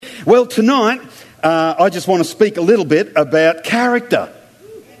Well, tonight, I just want to speak a little bit about character.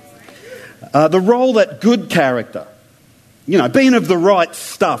 The role that good character, being of the right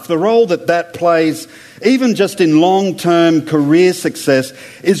stuff, the role that plays, even just in long-term career success,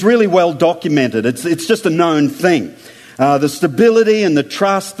 is really well documented. It's just a known thing. The stability and the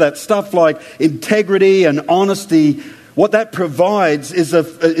trust, that stuff like integrity and honesty, what that provides is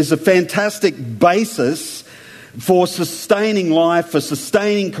a fantastic basis for sustaining life, for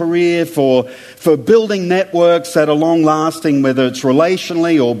sustaining career, for building networks that are long-lasting, whether it's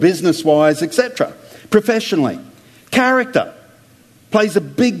relationally or business-wise, etc. Professionally. Character plays a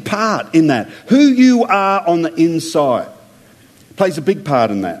big part in that. Who you are on the inside plays a big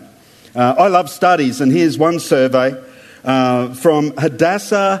part in that. I love studies, and here's one survey from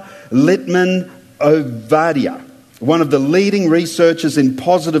Hadassah Littman Ovadia, one of the leading researchers in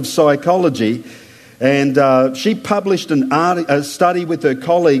positive psychology. And she published a study with her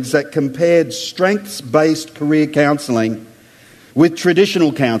colleagues that compared strengths-based career counselling with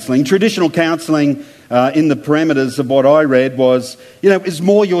traditional counselling. Traditional counselling, in the parameters of what I read, was, is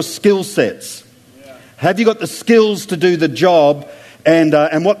more your skill sets. Yeah. Have you got the skills to do the job?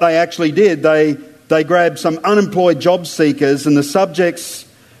 And what they actually did, they grabbed some unemployed job seekers, and the subjects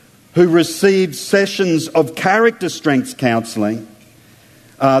who received sessions of character strengths counselling,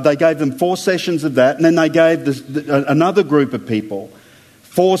 they gave them 4 sessions of that, and then they gave another group of people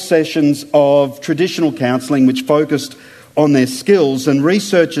 4 sessions of traditional counselling, which focused on their skills. And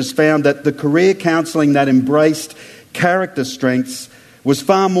researchers found that the career counselling that embraced character strengths was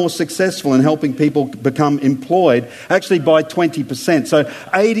far more successful in helping people become employed, actually by 20%. So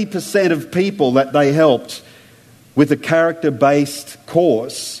 80% of people that they helped with a character-based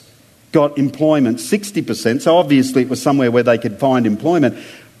course got employment. 60%, so obviously it was somewhere where they could find employment.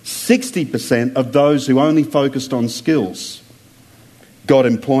 60% of those who only focused on skills got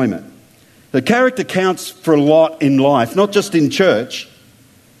employment. The character counts for a lot in life, not just in church,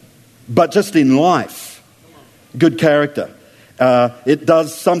 but just in life. Good character. It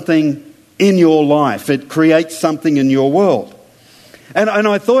does something in your life. It creates something in your world. And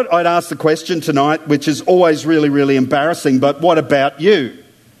I thought I'd ask the question tonight, which is always really, really embarrassing, but what about you?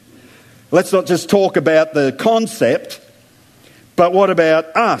 Let's not just talk about the concept, but what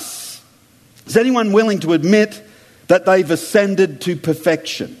about us? Is anyone willing to admit that they've ascended to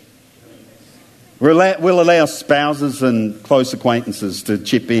perfection? We'll allow spouses and close acquaintances to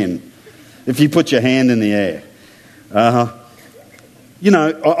chip in if you put your hand in the air. I'm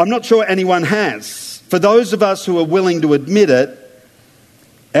not sure anyone has. For those of us who are willing to admit it,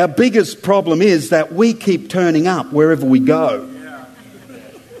 our biggest problem is that we keep turning up wherever we go.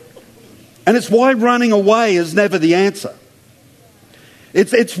 And it's why running away is never the answer.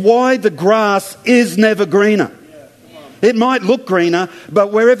 It's why the grass is never greener. It might look greener,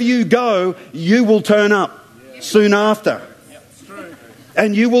 but wherever you go, you will turn up soon after.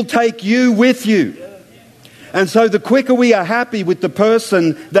 And you will take you with you. And so the quicker we are happy with the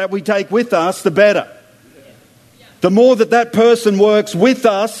person that we take with us, the better. The more that person works with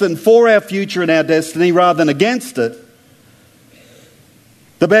us and for our future and our destiny rather than against it,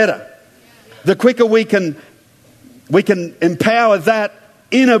 the better. The quicker we can empower that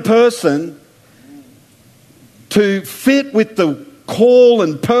inner person to fit with the call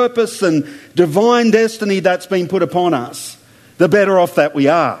and purpose and divine destiny that's been put upon us, the better off that we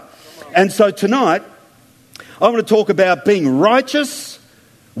are. And so tonight, I want to talk about being righteous,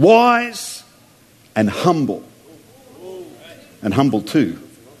 wise, and humble. And humble too.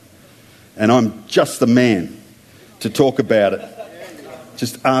 And I'm just the man to talk about it.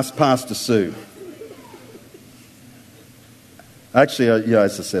 Just ask Pastor Sue. Actually,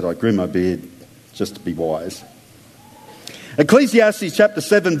 as I said, I grew my beard just to be wise. Ecclesiastes chapter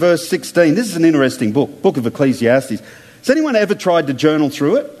 7 verse 16. This is an interesting book of Ecclesiastes. Has anyone ever tried to journal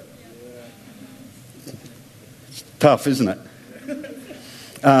through it? It's tough, isn't it?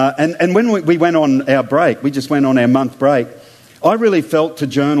 And when we went on our break, we just went on our month break, I really felt to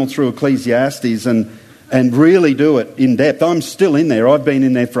journal through Ecclesiastes and really do it in depth. I'm still in there. I've been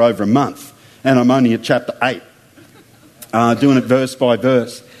in there for over a month, and I'm only at chapter 8, doing it verse by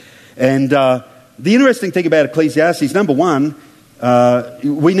verse. And the interesting thing about Ecclesiastes, number one,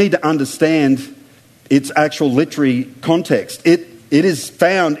 we need to understand its actual literary context. It is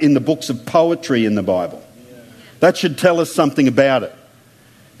found in the books of poetry in the Bible. That should tell us something about it.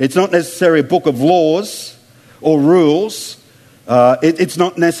 It's not necessarily a book of laws or rules. It's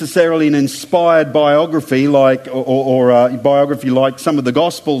not necessarily an inspired biography or a biography like some of the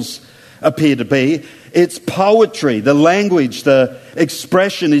Gospels appear to be. It's poetry. The language, the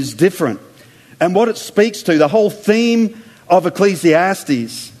expression is different. And what it speaks to, the whole theme of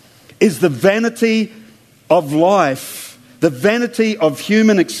Ecclesiastes is the vanity of life, the vanity of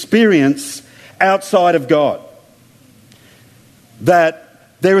human experience outside of God. That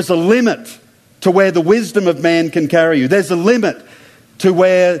there is a limit to where the wisdom of man can carry you. There's a limit to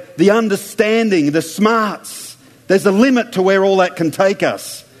where the understanding, the smarts, there's a limit to where all that can take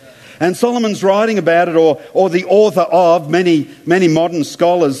us. And Solomon's writing about it, or the author of, many modern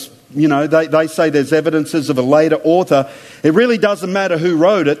scholars, they say there's evidences of a later author. It really doesn't matter who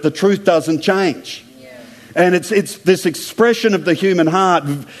wrote it, the truth doesn't change. Yeah. And it's this expression of the human heart,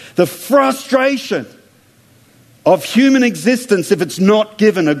 the frustration of human existence if it's not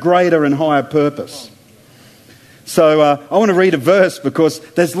given a greater and higher purpose. So I want to read a verse because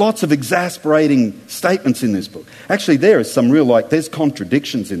there's lots of exasperating statements in this book. Actually, there is some there's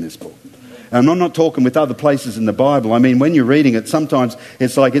contradictions in this book. And I'm not talking with other places in the Bible. I mean, when you're reading it, sometimes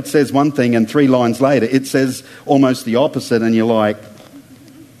it's like it says one thing and 3 lines later it says almost the opposite, and you're like...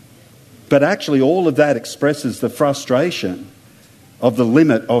 But actually all of that expresses the frustration of the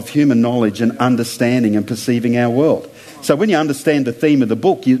limit of human knowledge and understanding and perceiving our world. So when you understand the theme of the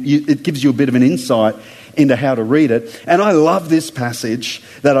book, it gives you a bit of an insight into how to read it. And I love this passage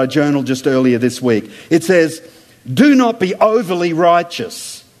that I journaled just earlier this week. It says, "Do not be overly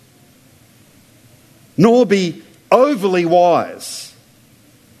righteous, nor be overly wise.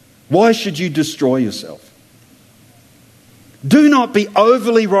 Why should you destroy yourself?" Do not be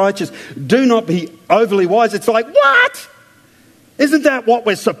overly righteous. Do not be overly wise. It's like, what? Isn't that what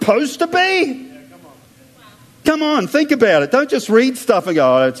we're supposed to be? Come on, think about it. Don't just read stuff and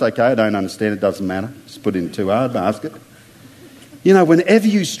go, oh, it's okay, I don't understand, it doesn't matter. Just put it in too hard basket. Whenever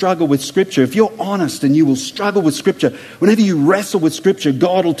you struggle with Scripture, if you're honest and you will struggle with Scripture, whenever you wrestle with Scripture,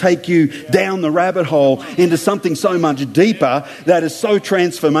 God will take you down the rabbit hole into something so much deeper that is so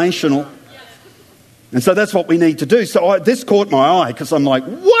transformational. And so that's what we need to do. So this caught my eye because I'm like,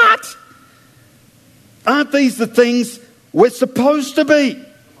 what? Aren't these the things we're supposed to be?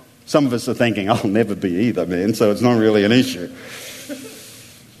 Some of us are thinking, I'll never be either, man, so it's not really an issue.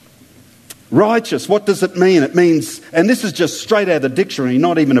 Righteous, what does it mean? It means, and this is just straight out of the dictionary,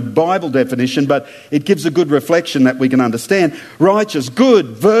 not even a Bible definition, but it gives a good reflection that we can understand. Righteous, good,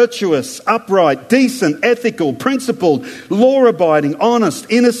 virtuous, upright, decent, ethical, principled, law-abiding, honest,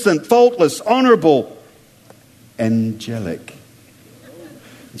 innocent, faultless, honourable, angelic.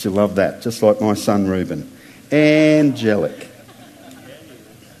 Don't you love that? Just like my son Reuben. Angelic.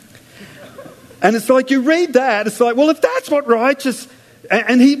 And it's like you read that, it's like, well, if that's what righteous...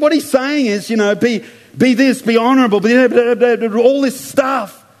 And what he's saying is, be this, be honourable, be all this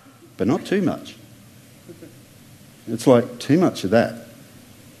stuff, but not too much. It's like too much of that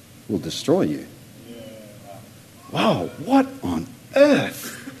will destroy you. Wow, what on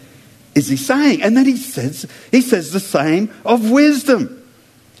earth is he saying? And then he says the same of wisdom.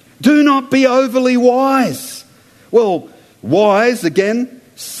 Do not be overly wise. Well, wise, again,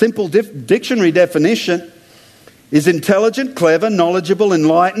 simple dictionary definition, is intelligent, clever, knowledgeable,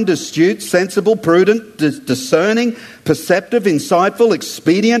 enlightened, astute, sensible, prudent, discerning, perceptive, insightful,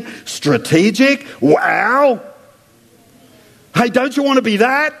 expedient, strategic. Wow! Hey, don't you want to be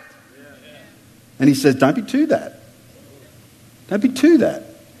that? And he says, don't be too that. Don't be too that.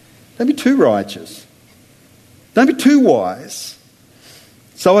 Don't be too righteous. Don't be too wise.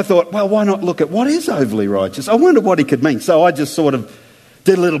 So I thought, well, why not look at what is overly righteous? I wonder what he could mean. So I just sort of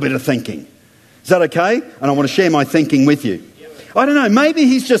did a little bit of thinking. Is that okay? And I want to share my thinking with you. I don't know, maybe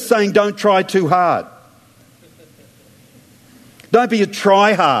he's just saying don't try too hard. Don't be a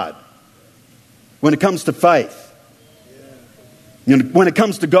try-hard when it comes to faith. When it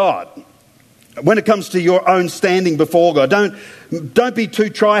comes to God. When it comes to your own standing before God. Don't be too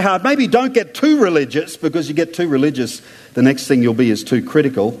try-hard. Maybe don't get too religious, because you get too religious, the next thing you'll be is too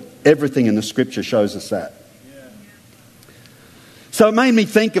critical. Everything in the Scripture shows us that. So it made me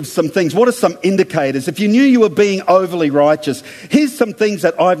think of some things. What are some indicators? If you knew you were being overly righteous, here's some things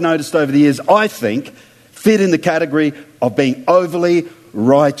that I've noticed over the years I think fit in the category of being overly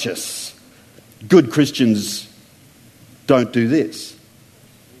righteous. Good Christians don't do this.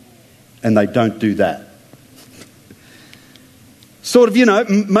 And they don't do that. Sort of,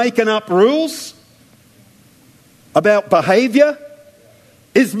 making up rules about behaviour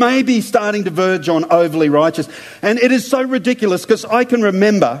is maybe starting to verge on overly righteous. And it is so ridiculous because I can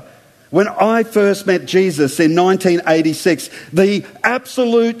remember when I first met Jesus in 1986, the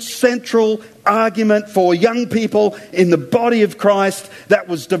absolute central argument for young people in the body of Christ that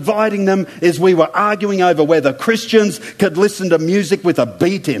was dividing them is we were arguing over whether Christians could listen to music with a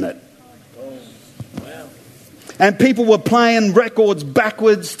beat in it. And people were playing records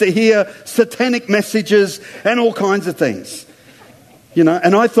backwards to hear satanic messages and all kinds of things. You know,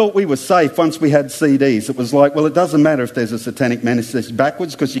 and I thought we were safe once we had CDs. It was like, well, it doesn't matter if there's a satanic message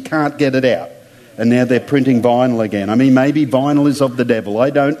backwards because you can't get it out. And now they're printing vinyl again. I mean, maybe vinyl is of the devil. I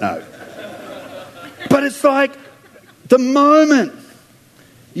don't know. But it's like the moment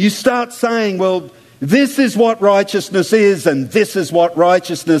you start saying, well, this is what righteousness is and this is what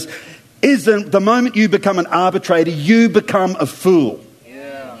righteousness isn't, the moment you become an arbitrator, you become a fool.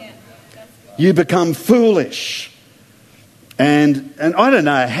 You become foolish. And I don't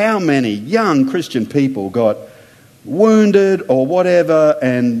know how many young Christian people got wounded or whatever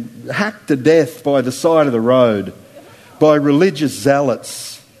and hacked to death by the side of the road by religious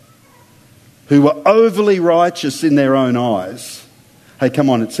zealots who were overly righteous in their own eyes. Hey, come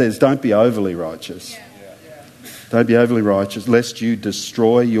on, it says don't be overly righteous. Don't be overly righteous lest you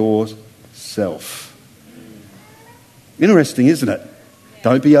destroy yourself. Interesting, isn't it?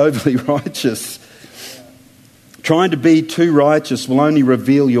 Don't be overly righteous. Trying to be too righteous will only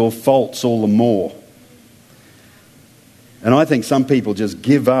reveal your faults all the more. And I think some people just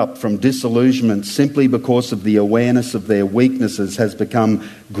give up from disillusionment simply because of the awareness of their weaknesses has become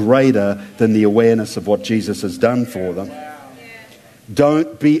greater than the awareness of what Jesus has done for them.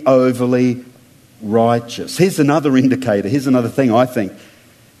 Don't be overly righteous. Here's another indicator. Here's another thing I think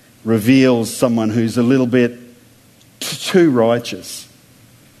reveals someone who's a little bit too righteous.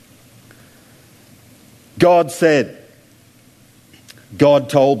 God said, God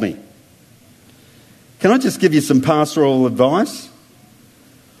told me. Can I just give you some pastoral advice?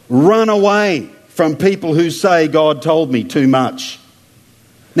 Run away from people who say God told me too much.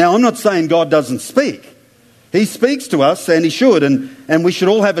 Now, I'm not saying God doesn't speak. He speaks to us, and he should, and we should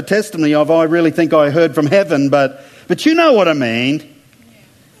all have a testimony of, I really think I heard from heaven, but you know what I mean.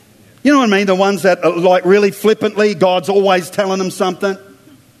 You know what I mean? The ones that are like really flippantly, God's always telling them something.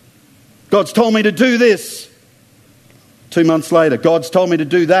 God's told me to do this. 2 months later, God's told me to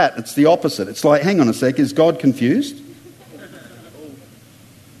do that. It's the opposite. It's like, hang on a sec, is God confused?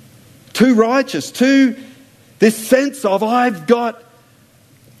 Too righteous, this sense of I've got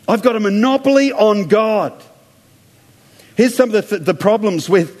a monopoly on God. Here's some of the problems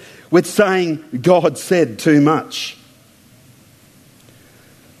with saying God said too much.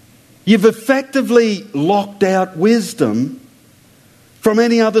 You've effectively locked out wisdom from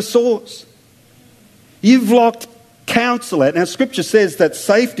any other source. You've locked counsel out. Now, Scripture says that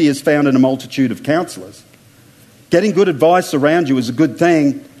safety is found in a multitude of counselors. Getting good advice around you is a good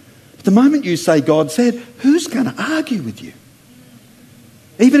thing. But the moment you say God said, who's going to argue with you?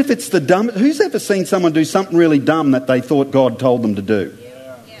 Even if it's the dumb, who's ever seen someone do something really dumb that they thought God told them to do?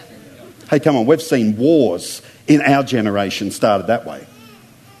 Yeah. Hey, come on, we've seen wars in our generation started that way.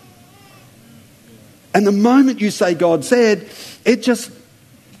 And the moment you say God said,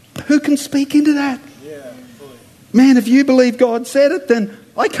 who can speak into that? Yeah, man, if you believe God said it, then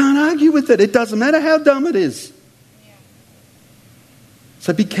I can't argue with it. It doesn't matter how dumb it is. Yeah.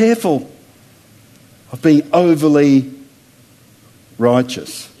 So be careful of being overly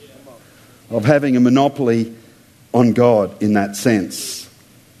righteous, of having a monopoly on God in that sense.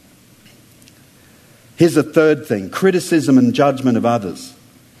 Here's a third thing, criticism and judgment of others.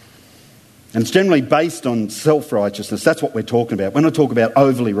 And it's generally based on self-righteousness. That's what we're talking about. When I talk about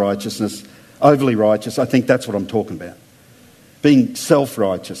overly righteous, I think that's what I'm talking about. Being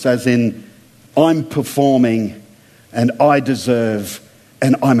self-righteous, as in I'm performing and I deserve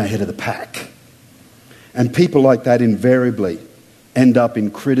and I'm ahead of the pack. And people like that invariably end up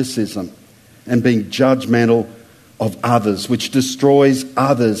in criticism and being judgmental of others, which destroys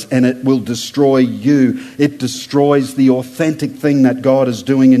others, and it will destroy you. It destroys the authentic thing that God is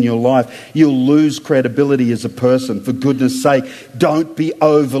doing in your life. You'll lose credibility as a person. For goodness sake, don't be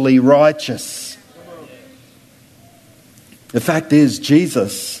overly righteous. The fact is,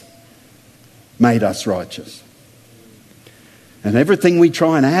 Jesus made us righteous. And everything we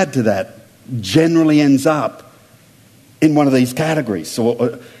try and add to that generally ends up in one of these categories.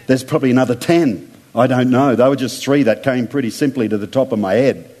 Or there's probably another 10. I don't know. They were just 3 that came pretty simply to the top of my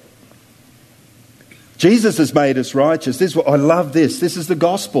head. Jesus has made us righteous. I love this. This is the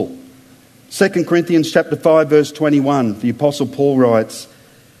gospel. 2 Corinthians chapter 5, verse 21. The Apostle Paul writes,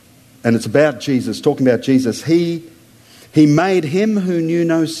 and it's about Jesus, talking about Jesus. He made him who knew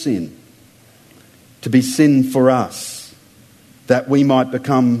no sin to be sin for us, that we might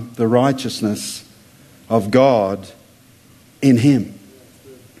become the righteousness of God in him.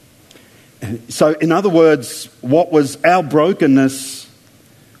 So, in other words, what was our brokenness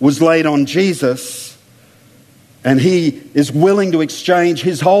was laid on Jesus, and he is willing to exchange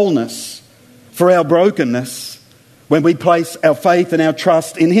his wholeness for our brokenness when we place our faith and our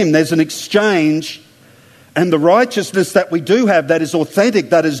trust in him. There's an exchange And the righteousness that we do have, that is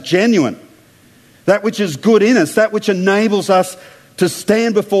authentic, that is genuine, that which is good in us, that which enables us to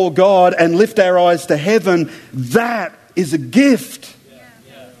stand before God and lift our eyes to heaven, that is a gift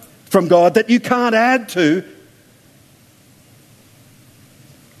from God that you can't add to.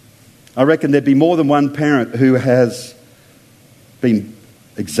 I reckon there'd be more than one parent who has been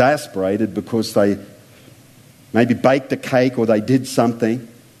exasperated because they maybe baked a cake or they did something.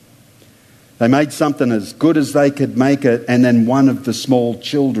 They made something as good as they could make it, and then one of the small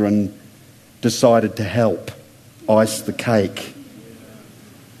children decided to help ice the cake,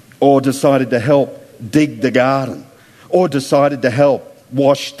 or decided to help dig the garden, or decided to help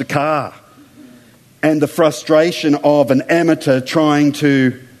wash the car. And the frustration of an amateur trying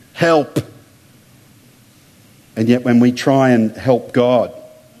to help. And yet when we try and help God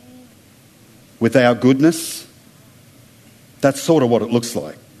with our goodness, that's sort of what it looks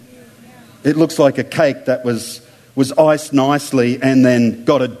like. It looks like a cake that was iced nicely and then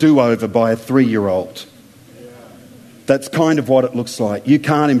got a do-over by a 3-year-old. That's kind of what it looks like. You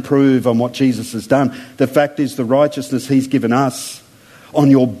can't improve on what Jesus has done. The fact is, the righteousness he's given us,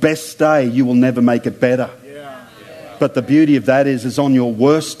 on your best day, you will never make it better. But the beauty of that is on your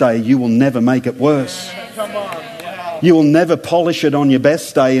worst day, you will never make it worse. You will never polish it on your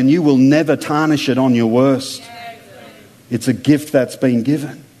best day, and you will never tarnish it on your worst. It's a gift that's been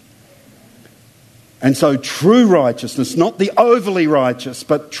given. And so true righteousness, not the overly righteous,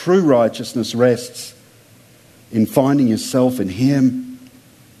 but true righteousness rests in finding yourself in him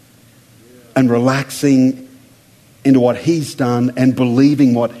and relaxing into what he's done and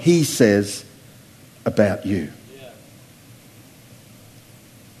believing what he says about you.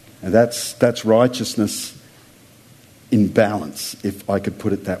 And that's righteousness in balance, if I could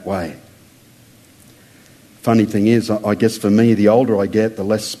put it that way. Funny thing is, I guess for me, the older I get, the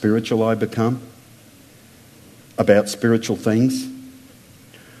less spiritual I become about spiritual things.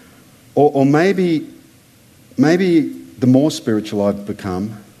 Or maybe the more spiritual I've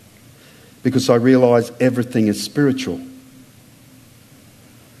become because I realise everything is spiritual.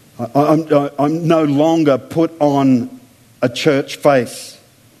 I'm no longer put on a church face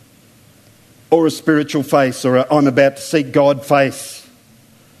or a spiritual face or I'm about to seek God face.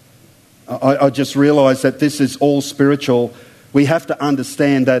 I just realise that this is all spiritual. We have to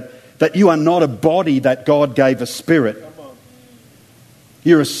understand that you are not a body that God gave a spirit.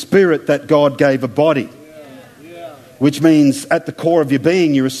 You're a spirit that God gave a body. Which means at the core of your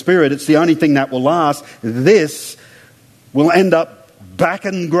being, you're a spirit. It's the only thing that will last. This will end up back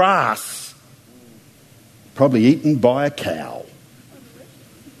in grass, probably eaten by a cow.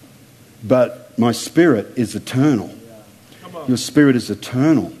 But my spirit is eternal. Your spirit is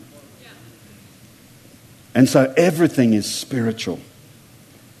eternal. And so everything is spiritual.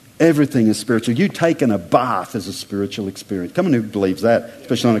 Everything is spiritual. You taking a bath is a spiritual experience. Come on, who believes that?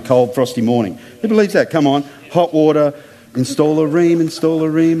 Especially on a cold, frosty morning. Who believes that? Come on. Hot water, install a ream.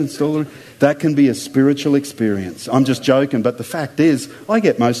 That can be a spiritual experience. I'm just joking, but the fact is, I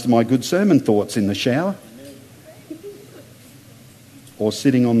get most of my good sermon thoughts in the shower. Or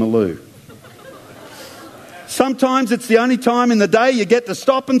sitting on the loo. Sometimes it's the only time in the day you get to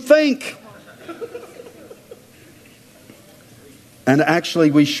stop and think. And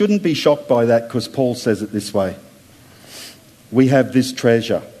actually, we shouldn't be shocked by that because Paul says it this way. We have this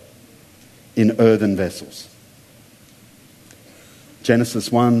treasure in earthen vessels.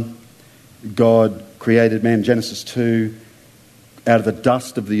 Genesis 1, God created man. Genesis 2, out of the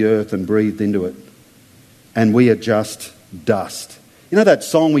dust of the earth and breathed into it. And we are just dust. You know that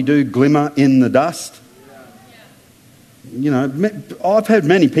song we do, Glimmer in the Dust? You know, I've heard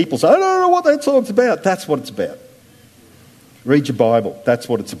many people say, I don't know what that song's about. That's what it's about. Read your Bible. That's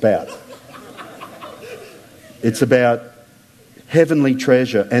what it's about. It's about heavenly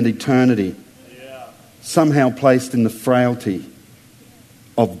treasure and eternity somehow placed in the frailty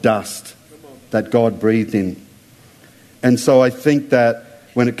of dust that God breathed in. And so I think that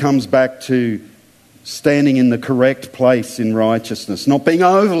when it comes back to standing in the correct place in righteousness, not being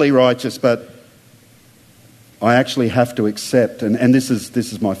overly righteous, but I actually have to accept, and this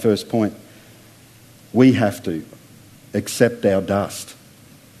is my first point, we have to accept our dust.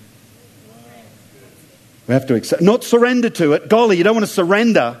 We have to accept, not surrender to it. Golly, you don't want to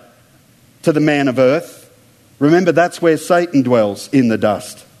surrender to the man of earth. Remember, that's where Satan dwells, in the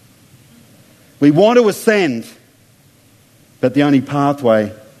dust. We want to ascend, but the only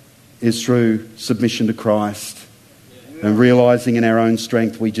pathway is through submission to Christ and realising in our own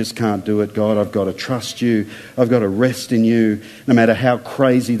strength we just can't do it. God, I've got to trust you. I've got to rest in you. No matter how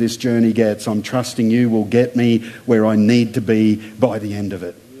crazy this journey gets, I'm trusting you will get me where I need to be by the end of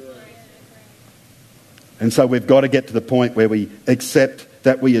it. And so we've got to get to the point where we accept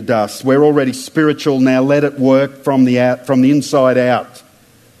that we are dust. We're already spiritual, now let it work from the inside out.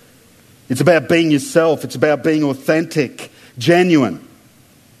 It's about being yourself. It's about being authentic, genuine.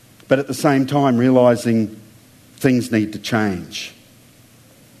 But at the same time, realising things need to change.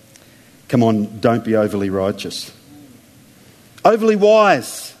 Come on, don't be overly righteous. Overly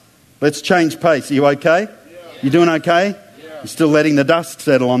wise. Let's change pace. Are you okay? Yeah. You doing okay? Yeah. You're still letting the dust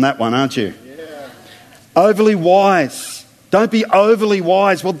settle on that one, aren't you? Yeah. Overly wise. Don't be overly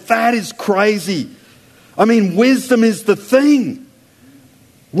wise. Well, that is crazy. I mean, wisdom is the thing.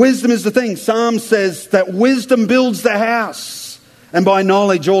 Wisdom is the thing. Psalm says that wisdom builds the house, and by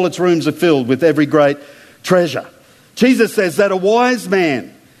knowledge all its rooms are filled with every great treasure. Jesus says that a wise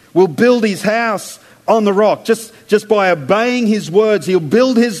man will build his house on the rock. Just by obeying his words, he'll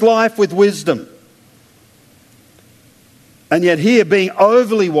build his life with wisdom. And yet here, being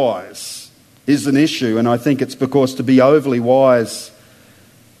overly wise is an issue, and I think it's because to be overly wise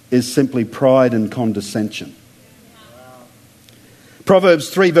is simply pride and condescension. Proverbs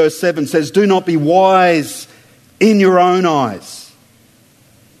 3 verse 7 says, "Do not be wise in your own eyes.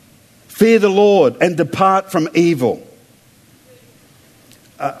 Fear the Lord and depart from evil."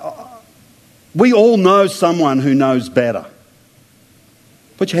 We all know someone who knows better.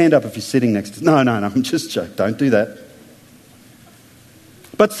 Put your hand up if you're sitting next to... No, I'm just joking. Don't do that.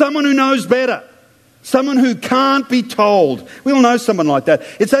 But someone who knows better. Someone who can't be told. We all know someone like that.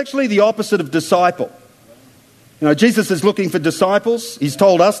 It's actually the opposite of disciple. You know, Jesus is looking for disciples. He's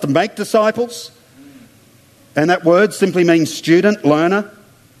told us to make disciples. And that word simply means student, learner.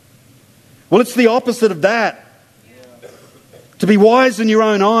 Well, it's the opposite of that. To be wise in your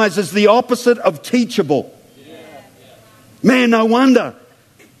own eyes is the opposite of teachable. Man, no wonder.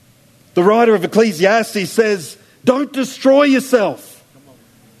 The writer of Ecclesiastes says, don't destroy yourself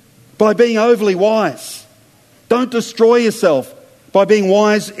by being overly wise. Don't destroy yourself by being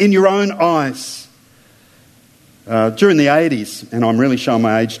wise in your own eyes. During the 80s, and I'm really showing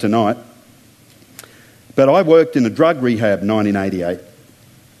my age tonight, but I worked in a drug rehab in 1988,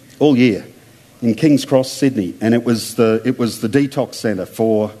 all year, in King's Cross, Sydney, and it was the detox centre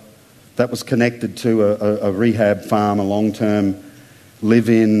that was connected to a rehab farm, a long-term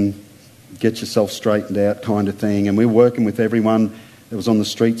live-in, get yourself straightened out kind of thing. And we were working with everyone that was on the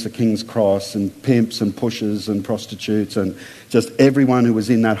streets of King's Cross, and pimps and pushers and prostitutes and just everyone who was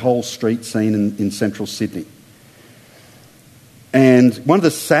in that whole street scene in central Sydney. And one of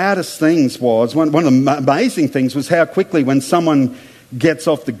the saddest things was, one of the amazing things was how quickly when someone gets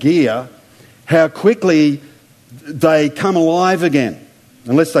off the gear, how quickly they come alive again,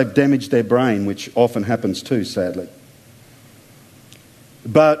 unless they've damaged their brain, which often happens too, sadly.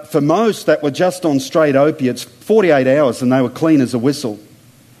 But for most that were just on straight opiates, 48 hours and they were clean as a whistle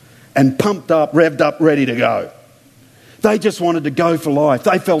and pumped up, revved up, ready to go. They just wanted to go for life.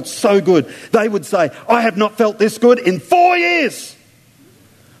 They felt so good. They would say, I have not felt this good in 4 years.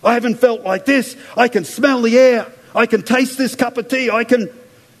 I haven't felt like this. I can smell the air. I can taste this cup of tea.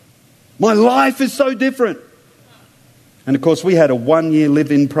 My life is so different. And of course, we had a 1-year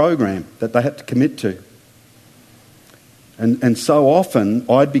live-in program that they had to commit to. And so often,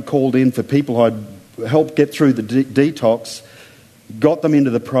 I'd be called in for people I'd helped get through the detox, got them into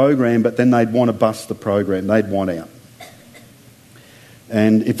the program, but then they'd want to bust the program. They'd want out.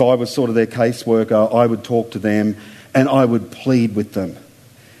 And if I was sort of their caseworker, I would talk to them and I would plead with them.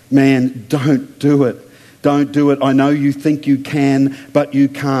 Man, don't do it. Don't do it. I know you think you can, but you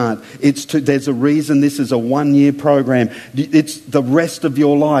can't. There's a reason this is a 1-year program. It's the rest of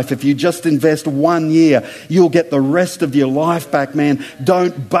your life. If you just invest 1 year, you'll get the rest of your life back, man.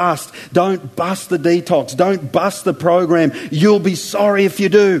 Don't bust. Don't bust the detox. Don't bust the program. You'll be sorry if you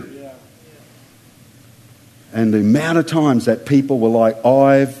do. Yeah. And the amount of times that people were like,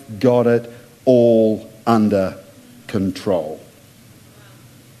 I've got it all under control.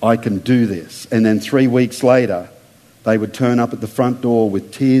 I can do this. And then 3 weeks later, they would turn up at the front door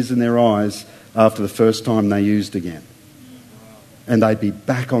with tears in their eyes after the first time they used again. And they'd be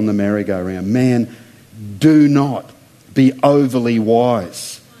back on the merry-go-round. Man, do not be overly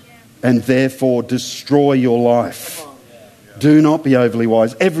wise and therefore destroy your life. Do not be overly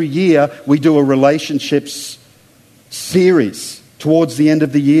wise. Every year, we do a relationships series towards the end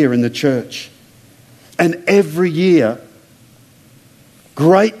of the year in the church. And every year,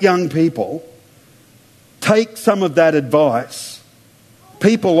 great young people take some of that advice,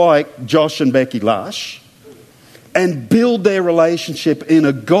 people like Josh and Becky Lush, and build their relationship in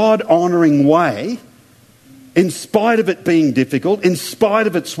a God-honouring way, in spite of it being difficult, in spite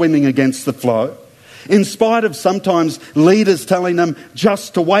of it swimming against the flow, in spite of sometimes leaders telling them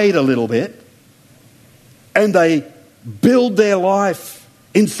just to wait a little bit. and they build their life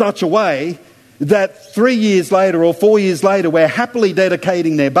in such a way that 3 years later or 4 years later, we're happily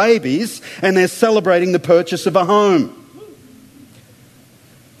dedicating their babies and they're celebrating the purchase of a home.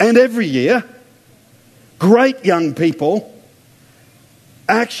 And every year, great young people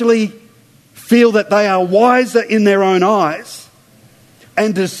actually feel that they are wiser in their own eyes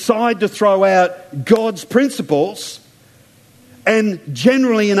and decide to throw out God's principles, and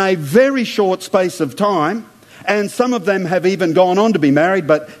generally in a very short space of time, and some of them have even gone on to be married,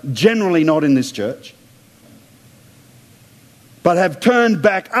 but generally not in this church, but have turned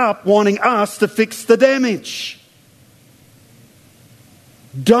back up wanting us to fix the damage.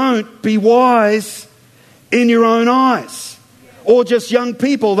 Don't be wise in your own eyes. Or just young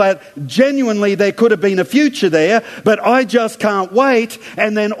people that genuinely there could have been a future there, but I just can't wait,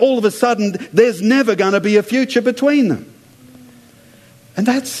 and then all of a sudden there's never going to be a future between them. And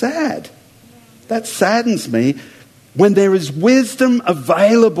that's sad. That saddens me when there is wisdom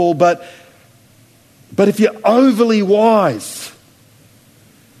available, but if you're overly wise,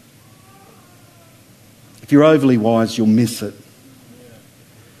 you'll miss it.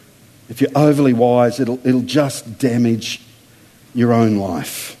 If you're overly wise, it'll just damage your own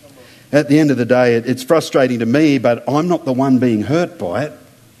life. At the end of the day, it's frustrating to me, but I'm not the one being hurt by it.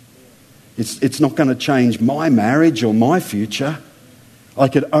 It's not going to change my marriage or my future. I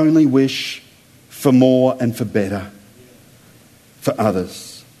could only wish for more and for better for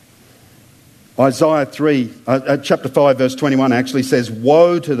others. Isaiah 3, chapter 5, verse 21 actually says,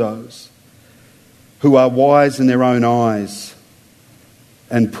 "Woe to those who are wise in their own eyes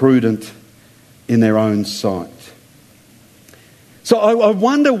and prudent in their own sight." So I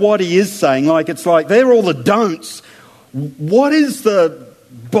wonder what he is saying. It's like they're all the don'ts. What is the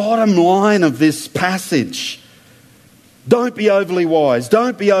bottom line of this passage? Don't be overly wise.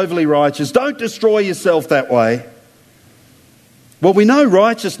 Don't be overly righteous. Don't destroy yourself that way. Well, we know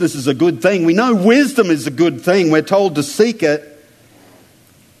righteousness is a good thing. We know wisdom is a good thing. We're told to seek it.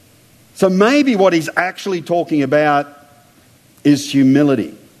 So maybe what he's actually talking about is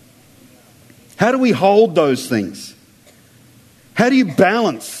humility. How do we hold those things? How do you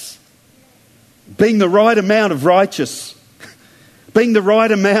balance being the right amount of righteous, being the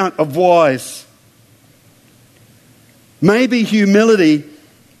right amount of wise? Maybe humility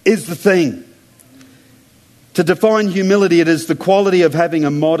is the thing. To define humility, it is the quality of having a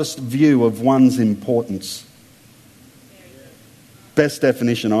modest view of one's importance. Best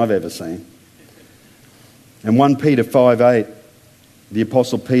definition I've ever seen. And 1 Peter 5:8, the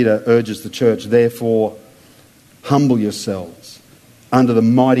Apostle Peter urges the church, "Therefore, humble yourselves under the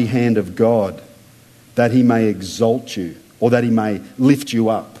mighty hand of God, that he may exalt you," or that he may lift you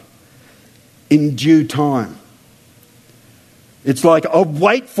up in due time. It's like, oh,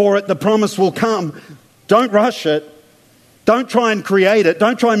 wait for it, the promise will come. Don't rush it. Don't try and create it.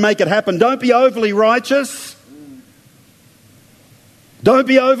 Don't try and make it happen. Don't be overly righteous. Don't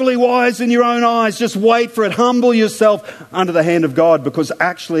be overly wise in your own eyes. Just wait for it. Humble yourself under the hand of God, because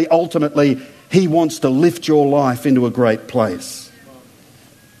actually, ultimately, he wants to lift your life into a great place.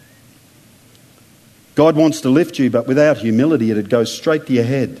 God wants to lift you, but without humility, it'd go straight to your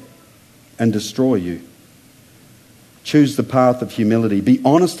head and destroy you. Choose the path of humility. Be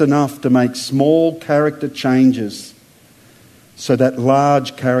honest enough to make small character changes so that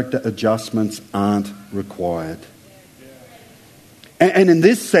large character adjustments aren't required. And in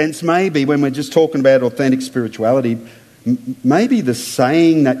this sense, maybe when we're just talking about authentic spirituality, maybe the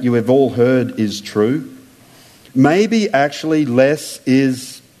saying that you have all heard is true. Maybe actually less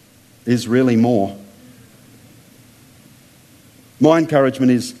is really more. My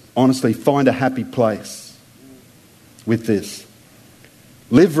encouragement is, honestly, find a happy place with this.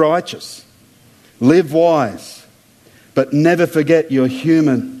 Live righteous, live wise, but never forget you're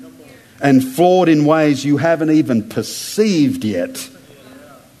human and flawed in ways you haven't even perceived yet.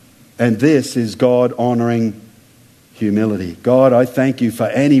 And this is God-honouring humility. God, I thank you for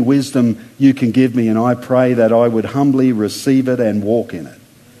any wisdom you can give me, and I pray that I would humbly receive it and walk in it.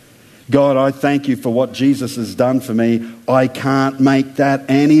 God, I thank you for what Jesus has done for me. I can't make that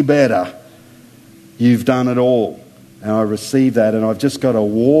any better. You've done it all. And I receive that, and I've just got to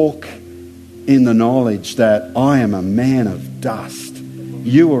walk in the knowledge that I am a man of dust.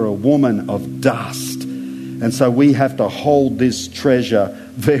 You are a woman of dust. And so we have to hold this treasure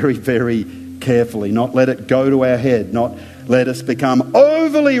very, very carefully. Not let it go to our head. Not let us become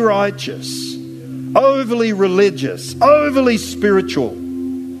overly righteous, overly religious, overly spiritual.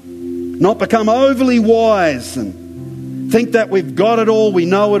 Not become overly wise and think that we've got it all, we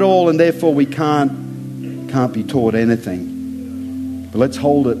know it all, and therefore we can't be taught anything. But let's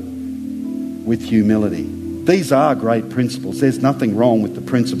hold it with humility. These are great principles. There's nothing wrong with the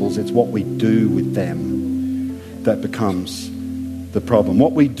principles. It's what we do with them that becomes the problem.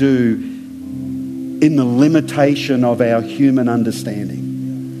 What we do in the limitation of our human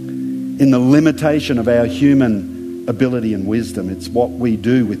understanding, in the limitation of our human ability and wisdom. It's what we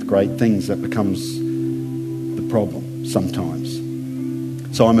do with great things that becomes the problem sometimes.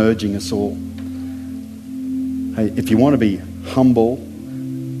 So I'm urging us all, hey, if you want to be humble,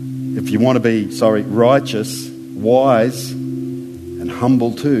 if you want to be, righteous, wise, and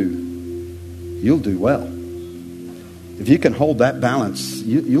humble too, you'll do well. If you can hold that balance,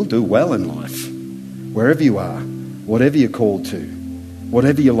 you'll do well in life. Wherever you are, whatever you're called to,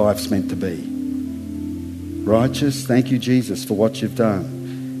 whatever your life's meant to be. Righteous, thank you, Jesus, for what you've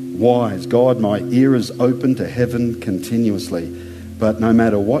done. Wise, God, my ear is open to heaven continuously. But no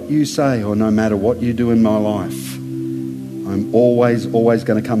matter what you say or no matter what you do in my life, I'm always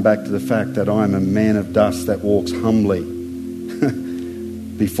going to come back to the fact that I'm a man of dust that walks humbly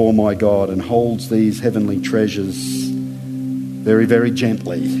before my God and holds these heavenly treasures very, very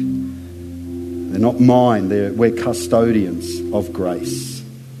gently. They're not mine, we're custodians of grace.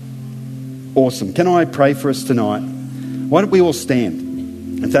 Awesome. Can I pray for us tonight? Why don't we all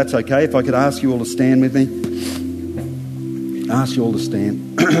stand? If that's okay, if I could ask you all to stand with me. Ask you all to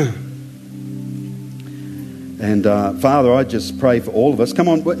stand. And Father, I just pray for all of us. Come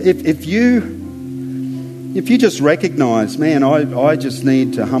on, if you just recognise, man, I just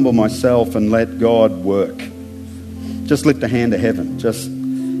need to humble myself and let God work. Just lift a hand to heaven. Just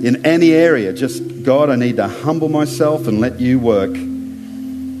in any area, just, God, I need to humble myself and let you work.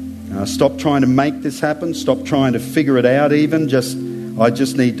 Stop trying to make this happen. Stop trying to figure it out even. I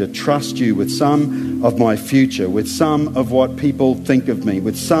just need to trust you with some of my future, with some of what people think of me,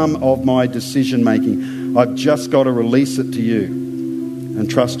 with some of my decision making. I've just got to release it to you and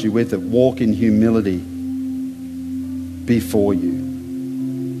trust you with it. Walk in humility before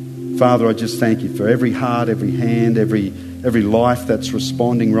you. Father, I just thank you for every heart, every hand, every life that's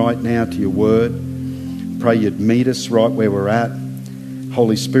responding right now to your word. Pray you'd meet us right where we're at.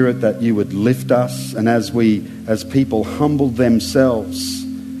 Holy Spirit, that you would lift us, and as people humble themselves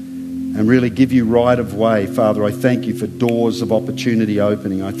and really give you right of way, Father, I thank you for doors of opportunity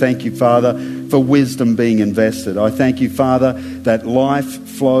opening. I thank you, Father, for wisdom being invested. I thank you, Father, that life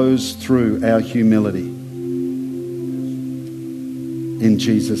flows through our humility. In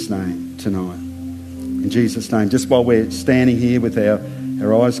Jesus' name tonight. In Jesus' name. Just while we're standing here with our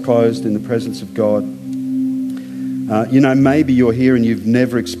eyes closed in the presence of God, maybe you're here and you've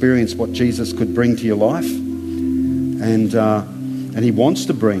never experienced what Jesus could bring to your life. And he wants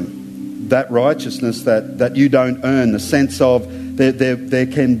to bring that righteousness that you don't earn, the sense of there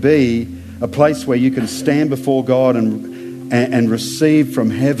can be a place where you can stand before God and receive from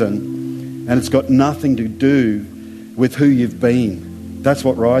heaven, and it's got nothing to do with who you've been. That's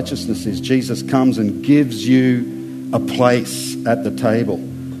what righteousness is. Jesus comes and gives you a place at the table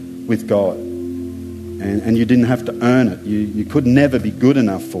with God. And you didn't have to earn it. You could never be good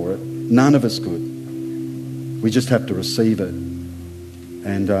enough for it. None of us could. We just have to receive it.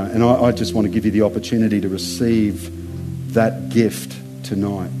 And I just want to give you the opportunity to receive that gift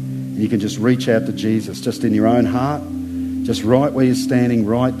tonight. And you can just reach out to Jesus, just in your own heart, just right where you're standing,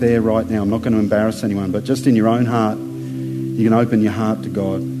 right there, right now. I'm not going to embarrass anyone, but just in your own heart, you can open your heart to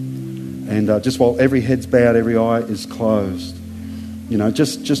God. And just while every head's bowed, every eye is closed,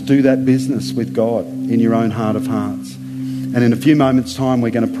 just do that business with God in your own heart of hearts. And in a few moments' time,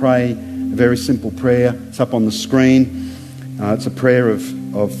 we're going to pray a very simple prayer. It's up on the screen. It's a prayer of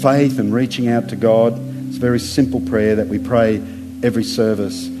faith and reaching out to God. It's a very simple prayer that we pray every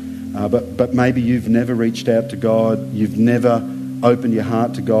service. But maybe you've never reached out to God. You've never opened your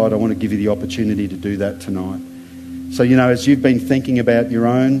heart to God. I want to give you the opportunity to do that tonight. So, as you've been thinking about your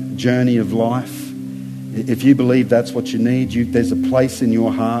own journey of life, if you believe that's what you need, there's a place in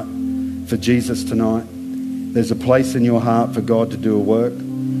your heart for Jesus tonight. There's a place in your heart for God to do a work,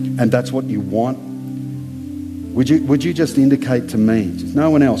 and that's what you want. Would you just indicate to me, just no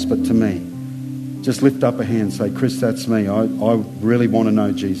one else but to me, just lift up a hand and say, Chris, that's me. I really want to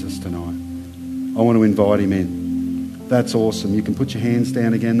know Jesus tonight. I want to invite him in. That's awesome. You can put your hands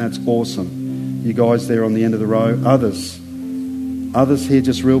down again. That's awesome. You guys there on the end of the row. Others here,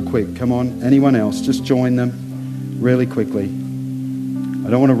 just real quick. Come on. Anyone else? Just join them really quickly. I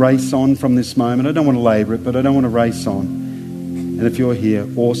don't want to race on from this moment. I don't want to labour it, but I don't want to race on. And if you're here,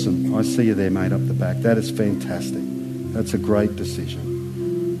 awesome. I see you there, mate, up the back. That is fantastic. That's a great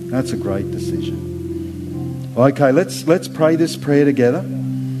decision. That's a great decision. Okay, let's pray this prayer together.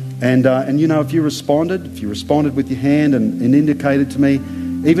 And if you responded with your hand and indicated to me,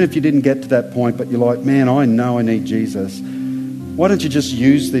 Even if you didn't get to that point, but you're like, man, I know I need Jesus. Why don't you just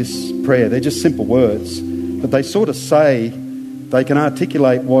use this prayer? They're just simple words, but they sort of say, they can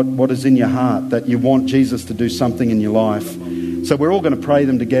articulate what is in your heart, that you want Jesus to do something in your life. So we're all going to pray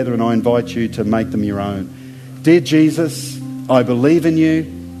them together, and I invite you to make them your own. Dear Jesus, I believe in you.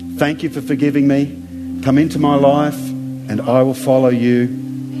 Thank you for forgiving me. Come into my life and I will follow you.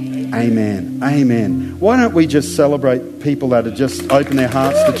 Amen. Amen. Why don't we just celebrate people that have just opened their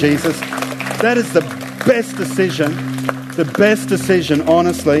hearts to Jesus? That is the best decision,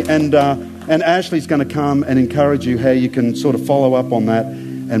 honestly. And Ashley's going to come and encourage you how you can sort of follow up on that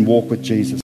and walk with Jesus.